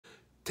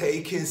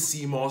Taking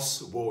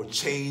Seamoss will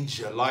change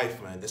your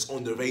life, man. It's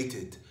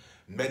underrated.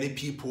 Many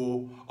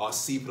people are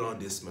sleeping on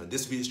this, man.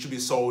 This should be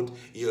sold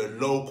in your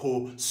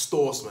local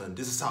stores, man.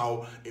 This is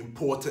how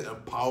important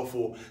and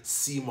powerful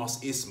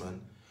Seamoss is,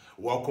 man.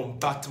 Welcome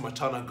back to my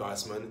channel,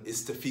 guys, man.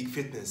 It's Tafiq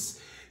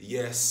Fitness.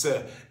 Yes,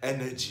 sir.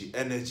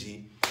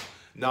 Energy.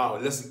 Now,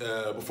 let's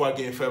before I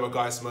get in further,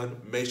 guys, man,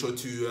 make sure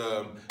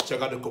to check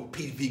out the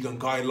Complete Vegan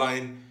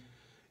Guideline.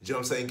 You know what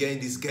I'm saying?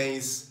 Gain these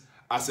gains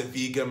as a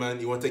vegan, man.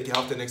 You want to take your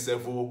health to the next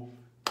level.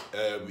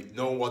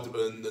 Know what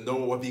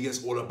vegan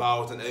is all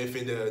about and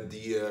everything,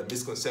 the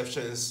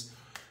misconceptions.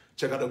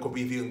 Check out the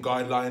Complete Vegan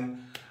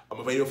Guideline. I'm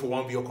available for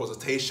one video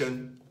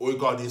consultation. All you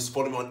gotta do is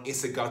follow me on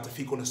Instagram,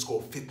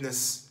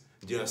 Tafiq_fitness.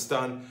 Do you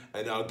understand?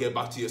 And I'll get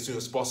back to you as soon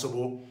as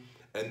possible.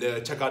 And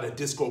check out the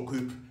Discord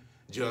group.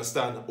 Do you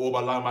understand? All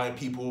about like-minded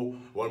people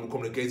want to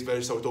become the gates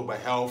very soon. We talk about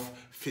health,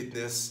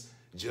 fitness.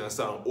 Do you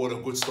understand? All the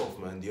good stuff,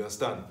 man. Do you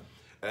understand?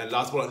 And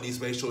last but not least,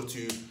 make sure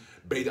to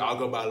bait the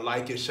algorithm by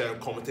liking, sharing,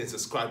 commenting,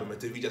 subscribing, man,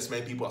 to reach as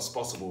many people as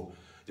possible.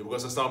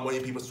 Because there's not many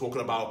people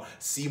talking about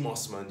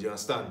Seamoss, man. Do you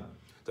understand?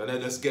 So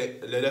then let's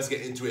get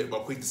into it.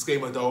 But quick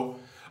disclaimer though,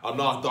 I'm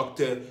not a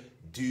doctor.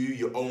 Do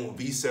your own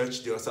research.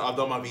 Do you understand? I've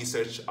done my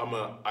research.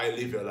 I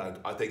live here. Like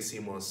I take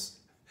Seamoss.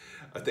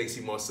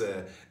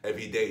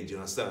 Every day. Do you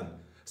understand?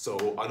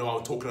 So I know what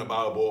I'm talking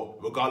about.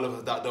 But regardless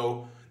of that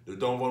though,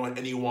 don't want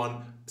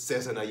anyone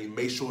says that you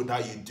make sure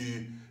that you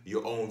do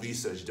your own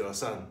research. Do you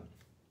understand?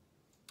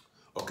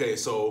 Okay,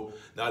 so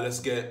now let's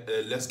get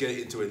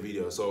into a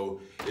video. So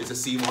it's a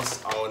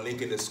Seamoss. I'll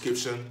link in the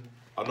description.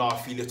 I'm not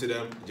affiliated to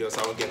them. Just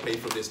I won't get paid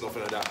for this,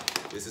 nothing like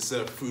that. This is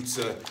fruits.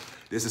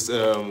 This is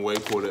what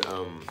you call it.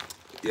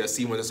 Yeah,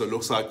 see what this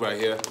looks like right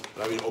here.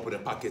 Let me open the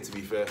packet. To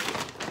be fair,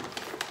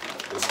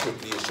 let's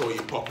quickly show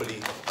you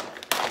properly.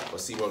 Or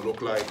see what it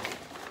look like.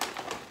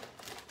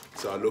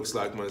 So it looks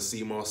like my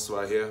Seamoss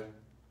right here.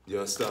 You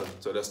understand?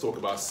 So let's talk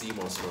about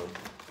Seamoss,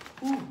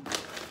 man. Ooh.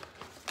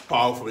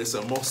 Powerful. It's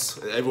a must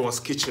in everyone's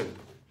kitchen.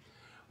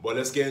 But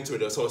let's get into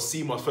it. So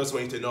Seamoss, first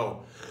one you need to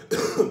know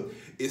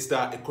is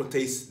that it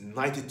contains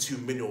 92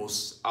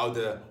 minerals out of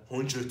the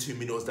 102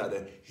 minerals that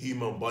the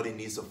human body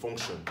needs to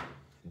function.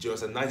 Do you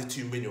understand?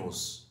 92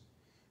 minerals.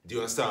 Do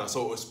you understand?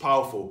 So it's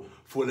powerful,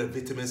 full of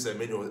vitamins and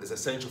minerals. It's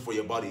essential for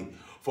your body,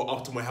 for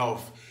optimal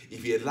health.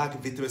 If you lack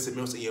vitamins and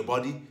minerals in your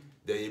body,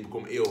 then you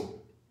become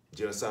ill.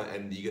 Do you understand?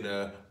 And you're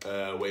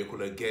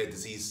gonna get a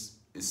disease.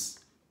 It's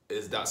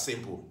that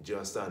simple. Do you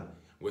understand?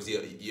 Because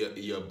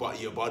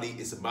your body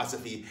is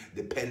massively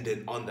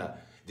dependent on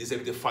that. This is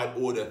able to fight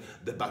all the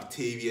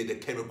bacteria, the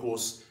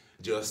chemicals,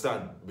 do you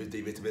understand, with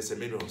the vitamins and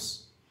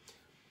minerals.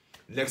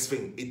 Next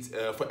thing, it's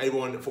for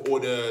everyone, for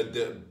all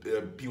the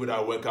people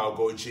that work out,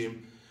 go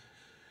gym,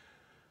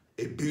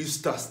 it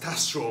boosts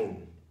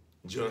testosterone.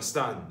 Do you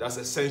understand? That's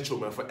essential,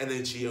 man, for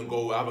energy and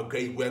go have a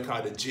great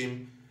workout at the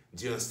gym.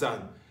 Do you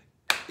understand?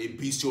 It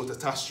boosts your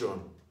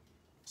testosterone.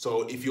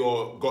 So if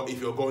you're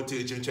going to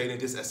the gym training,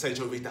 this is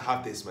essential for you to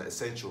have this, man.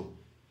 Essential.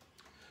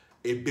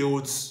 It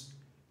builds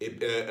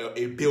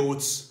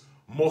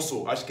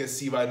muscle. As you can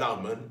see right now,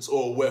 man, it's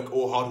all work,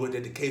 all hard work,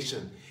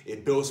 dedication.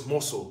 It builds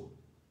muscle.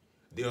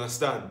 Do you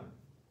understand?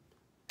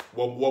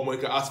 What more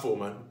you can ask for,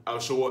 man? I'm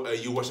sure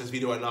you watch this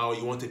video right now.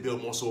 You want to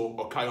build muscle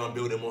or carry on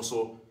building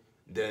muscle,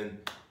 then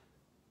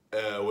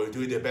we'll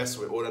do it the best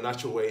way or the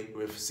natural way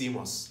with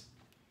Seamoss.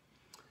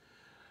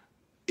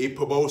 It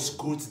promotes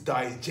good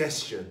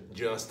digestion.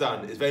 Do you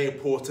understand? It's very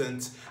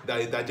important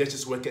that the digestion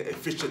is working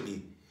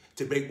efficiently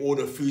to break all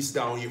the foods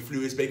down, your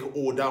fluids, break it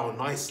all down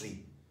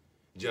nicely.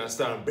 Do you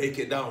understand? Break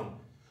it down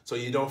so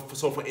you don't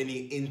suffer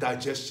any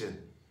indigestion.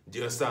 Do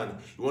you understand?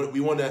 We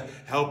want to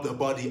help the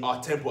body,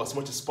 our temple, as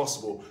much as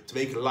possible to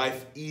make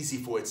life easy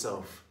for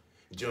itself.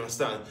 Do you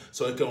understand?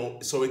 So it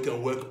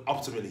can work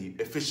optimally,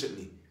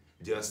 efficiently.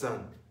 Do you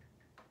understand?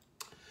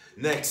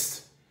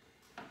 Next.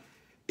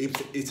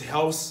 It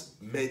helps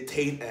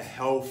maintain a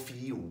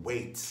healthy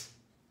weight.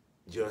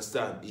 Do you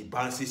understand? It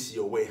balances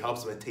your weight,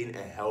 helps maintain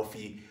a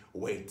healthy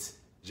weight.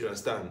 Do you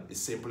understand? It's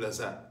simple as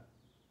that.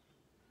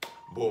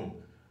 Boom.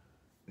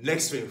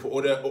 Next thing for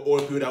all the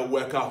people that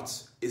work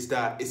out is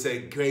that it's a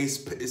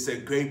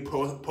great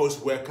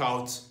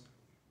post-workout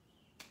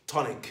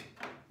tonic.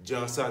 Do you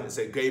understand? It's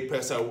a great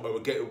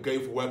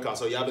great for workout.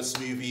 So you have a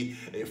smoothie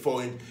and you throw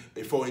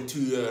in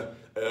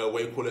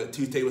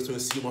two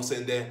tablespoons of Seamoss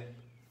in there.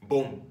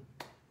 Boom.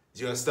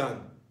 Do you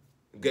understand?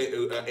 Get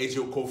aids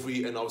your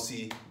recovery and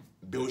obviously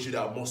builds you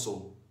that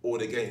muscle, all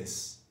the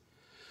gains.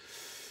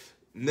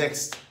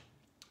 Next,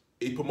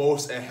 it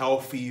promotes a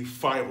healthy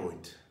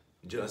thyroid.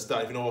 Do you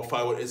understand? If you know what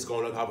thyroid is,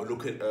 go and have a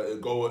look at,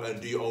 go and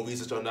do your own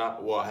research on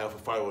that, what a healthy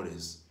thyroid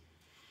is.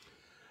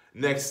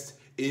 Next,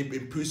 it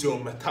improves your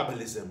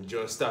metabolism. Do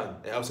you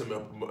understand? It helps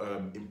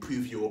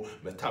improve your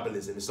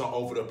metabolism. It's not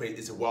over the plate,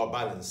 it's well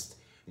balanced.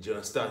 Do you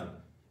understand?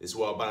 It's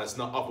well balanced,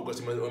 not up,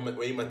 because when your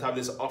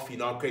metabolism is off, you're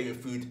not craving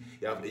food,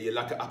 you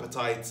lack of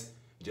appetite.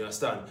 Do you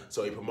understand?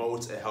 So it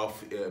promotes a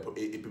health,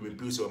 it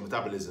improves your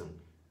metabolism.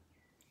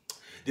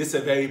 This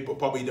is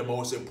probably the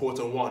most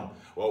important one,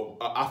 well,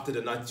 after the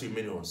 92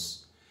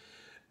 minerals.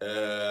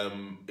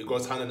 it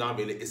goes hand in hand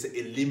really. It's to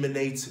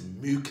eliminate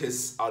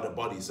mucus out of the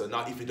body. So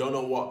now if you don't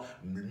know what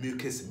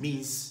mucus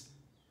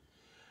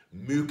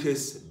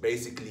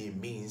basically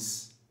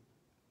means,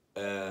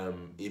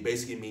 it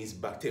basically means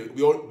bacteria.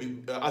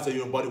 As a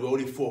human body, we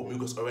already fought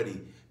mucus already.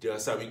 Do you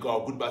understand? We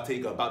got good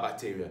bacteria, got bad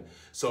bacteria.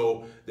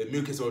 So the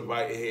mucus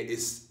right here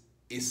is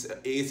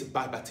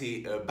bad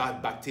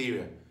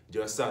bacteria. Do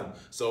you understand?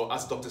 So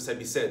as Dr.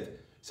 Sebi said,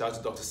 shout out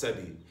to Dr.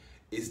 Sebi,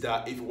 is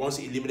that if once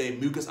you eliminate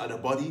mucus out of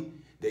the body,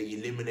 they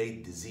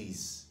eliminate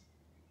disease.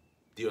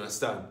 Do you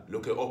understand?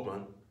 Look it up,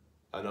 man.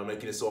 And I'm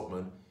making this up,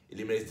 man.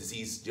 Eliminate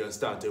disease, do you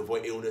understand? To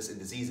avoid illness and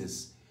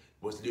diseases.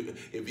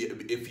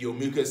 If your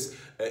mucus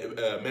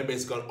membrane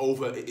is gone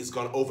over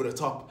the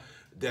top,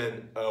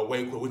 then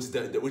which is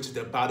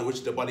the bad,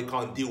 which the body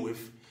can't deal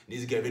with,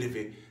 needs to get rid of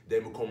it,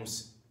 then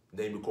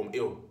become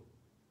ill.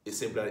 It's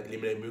simply like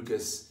eliminate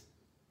mucus,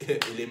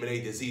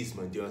 eliminate disease,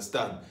 man. Do you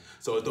understand?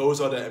 So those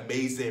are the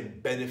amazing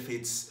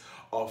benefits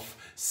of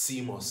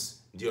Seamoss.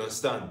 Do you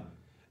understand?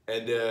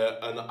 And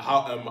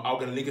how I'm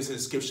gonna link it in the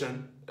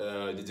description.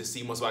 The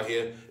Seamoss right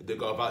here. They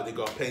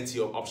got plenty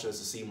of options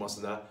to Seamoss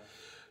and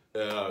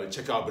that.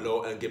 Check out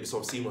below and get me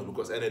some Seamoss,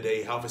 because at the end of the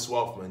day, health is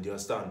wealth, man. Do you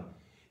understand?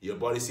 Your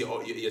body's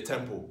your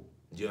temple.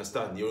 Do you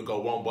understand? You only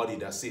got one body.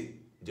 That's it.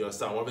 Do you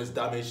understand? When it's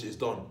damaged, it's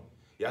done.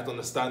 You have to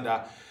understand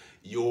that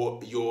your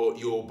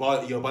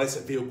body's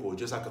a vehicle,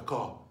 just like a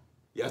car.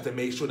 You have to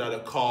make sure that the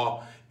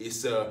car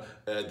is the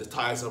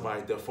tires are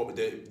right, the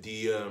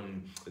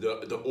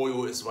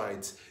oil is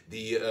right,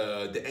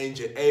 the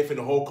engine, everything,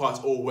 the whole car is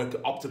all working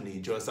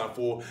optimally. Do you understand?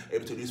 For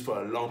able to use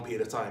for a long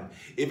period of time.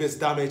 If it's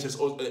damaged,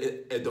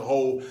 the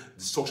whole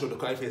structure of the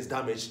car, if it's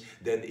damaged,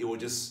 then it will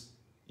just,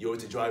 you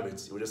have to drive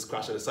it. You will just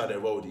crash on the side of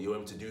the road. You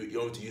want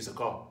to use a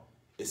car.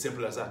 It's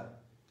simple as that.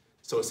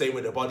 So same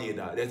with the body and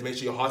that. You have to make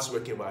sure your heart's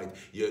working right,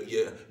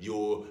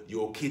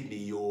 your kidney,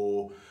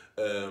 your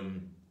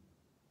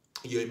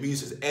immune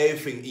system,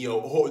 everything,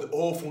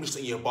 all functions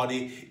in your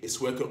body is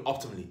working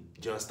optimally.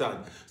 Do you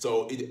understand?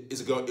 So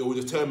it will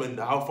determine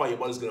how far your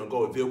body's gonna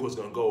go, the vehicle's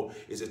gonna go,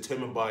 is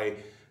determined by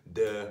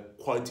the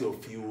quality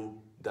of fuel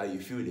that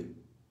you fuel it.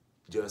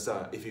 Do you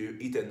understand? If you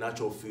eat the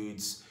natural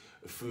fruits,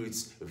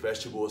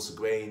 vegetables,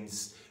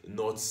 grains,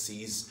 nuts,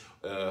 seeds,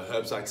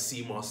 herbs like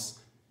Seamoss,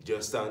 do you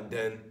understand?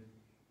 Then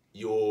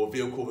your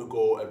vehicle will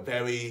go a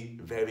very,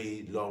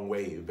 very long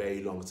way, a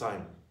very long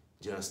time.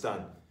 Do you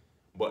understand?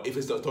 But if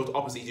it's the total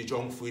opposite, eat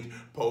junk food,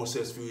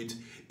 processed food,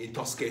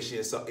 intoxicating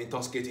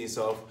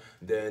yourself,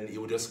 then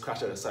it will just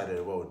crash at the side of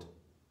the road.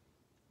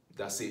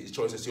 That's it. The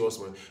choice is yours,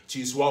 man.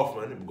 Choose wealth,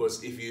 man.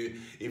 Because if you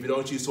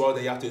don't choose wealth,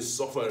 then you have to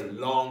suffer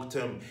long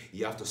term.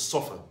 You have to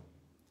suffer.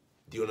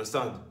 Do you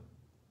understand?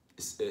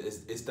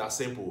 It's that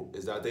simple.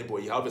 It's that simple.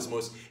 Your health is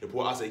most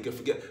important asset. You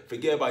can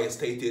forget about your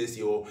status,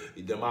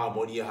 the amount of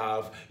money you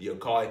have, your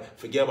car.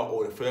 Forget about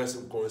all the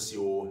first comes to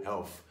your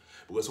health.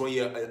 Because when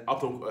you're in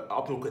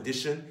optimal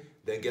condition,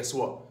 then guess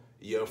what?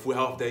 You're in full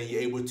health, then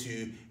you're able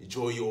to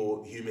enjoy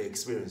your human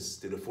experience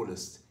to the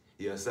fullest.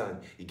 You understand?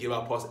 You give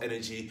out positive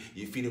energy,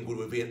 you're feeling good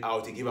within,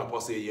 out, you give out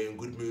positive, you're in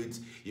good mood,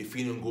 you're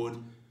feeling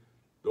good.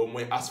 Don't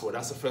wait, ask for.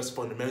 That's the first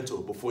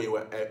fundamental. Before you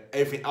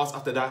everything else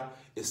after that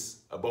is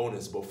a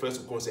bonus. But first,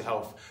 of course, your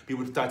health.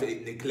 People try to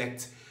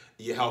neglect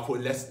your health, or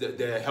less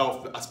their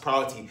health as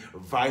priority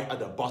right at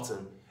the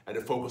bottom, and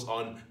they focus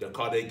on the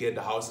car they get,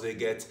 the house they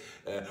get,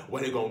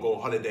 when they're gonna go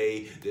on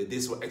holiday,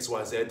 this or X,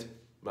 Y, Z.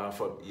 Man,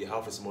 for your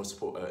health is the most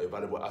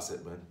valuable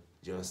asset, man.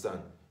 Do you understand?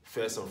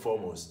 First and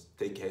foremost,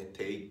 take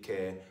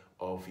care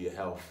of your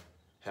health.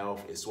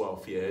 Health is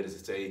wealth. You heard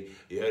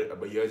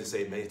it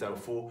say many times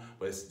before,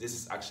 but this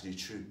is actually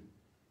true.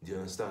 Do you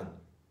understand?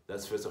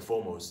 That's first and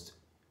foremost.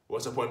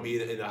 What's the point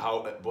being in a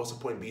house? What's the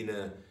point being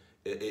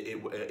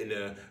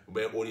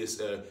wear all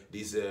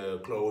these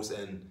clothes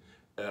and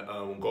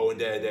going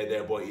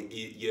there, but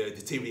you're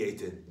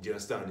deteriorating. Do you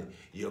understand?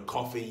 You're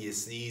coughing, you're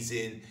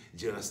sneezing.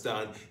 Do you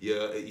understand?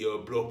 Your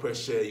blood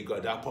pressure, you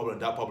got that problem.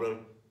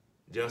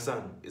 Do you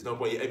understand? It's not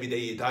point every day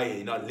you're dying,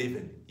 you're not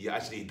living. You're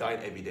actually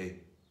dying every day.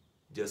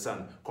 Do you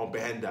understand?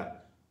 Comprehend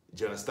that.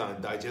 Do you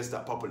understand? Digest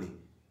that properly.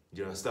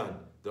 Do you understand?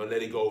 Don't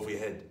let it go over your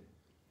head.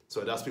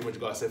 So that's pretty much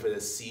what I said for the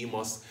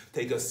Seamoss.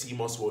 Take a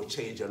Seamoss will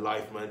change your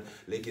life, man.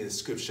 Link in the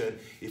description.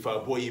 If I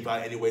bore you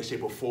by any way,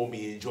 shape, or form,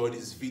 you enjoyed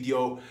this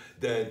video,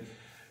 then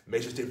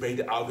make sure to rate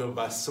the algorithm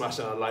by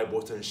smashing the like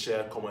button,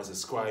 share, comment,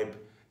 subscribe.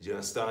 Do you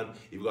understand?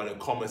 If you got any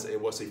comments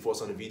and what's your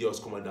thoughts on the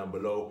videos, comment down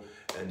below.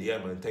 And yeah,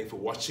 man, thanks for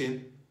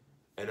watching.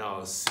 And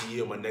I'll see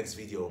you in my next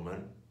video,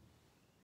 man.